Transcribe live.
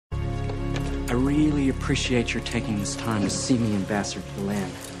I really appreciate your taking this time to see me, Ambassador to the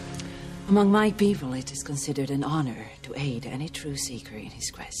land. Among my people, it is considered an honor to aid any true seeker in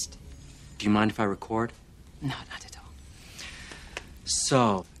his quest. Do you mind if I record? No, not at all.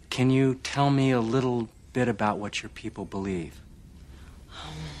 So, can you tell me a little bit about what your people believe?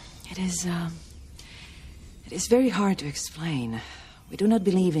 It is very hard to explain. We do not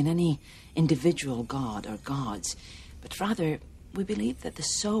believe in any individual god or gods, but rather we believe that the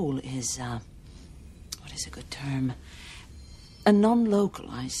soul is, what is a good term? A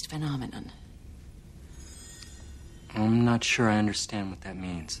non-localized phenomenon. I'm not sure I understand what that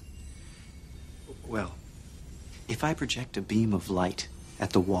means. Well, if I project a beam of light at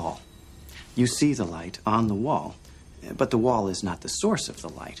the wall, you see the light on the wall, but the wall is not the source of the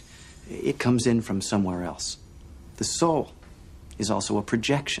light. It comes in from somewhere else. The soul is also a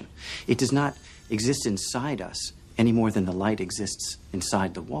projection. It does not exist inside us any more than the light exists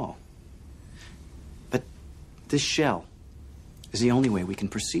inside the wall. But this shell is the only way we can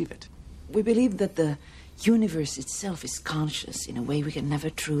perceive it. We believe that the universe itself is conscious in a way we can never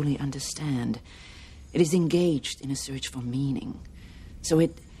truly understand. It is engaged in a search for meaning. So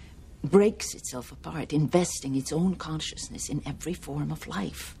it breaks itself apart, investing its own consciousness in every form of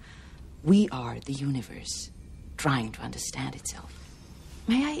life. We are the universe, trying to understand itself.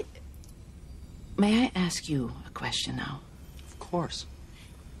 May I ask you a question now? Of course.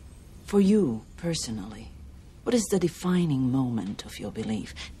 For you, personally, what is the defining moment of your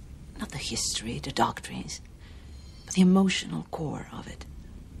belief? Not the history, the doctrines, but the emotional core of it.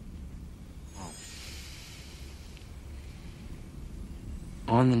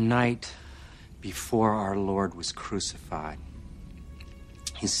 On the night before our Lord was crucified,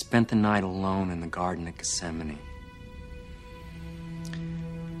 he spent the night alone in the Garden of Gethsemane.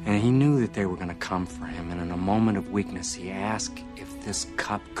 And he knew that they were going to come for him, and in a moment of weakness, he asked if this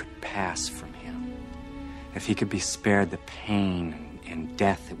cup could pass from him, if he could be spared the pain and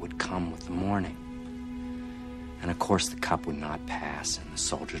death that would come with the morning. And of course, the cup would not pass, and the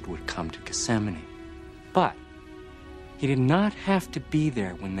soldiers would come to Gethsemane. But he did not have to be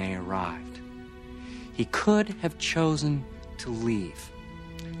there when they arrived. He could have chosen to leave,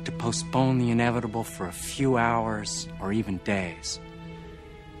 to postpone the inevitable for a few hours or even days.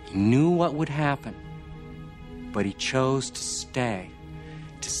 He knew what would happen, but he chose to stay,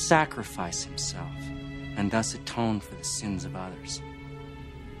 to sacrifice himself, and thus atone for the sins of others.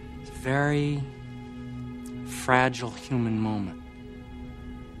 It's a very fragile human moment.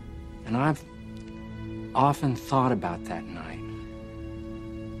 And I've often thought about that night.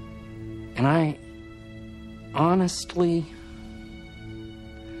 And I honestly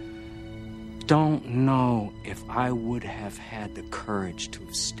don't know if I would have had the courage to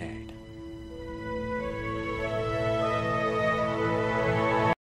have stayed.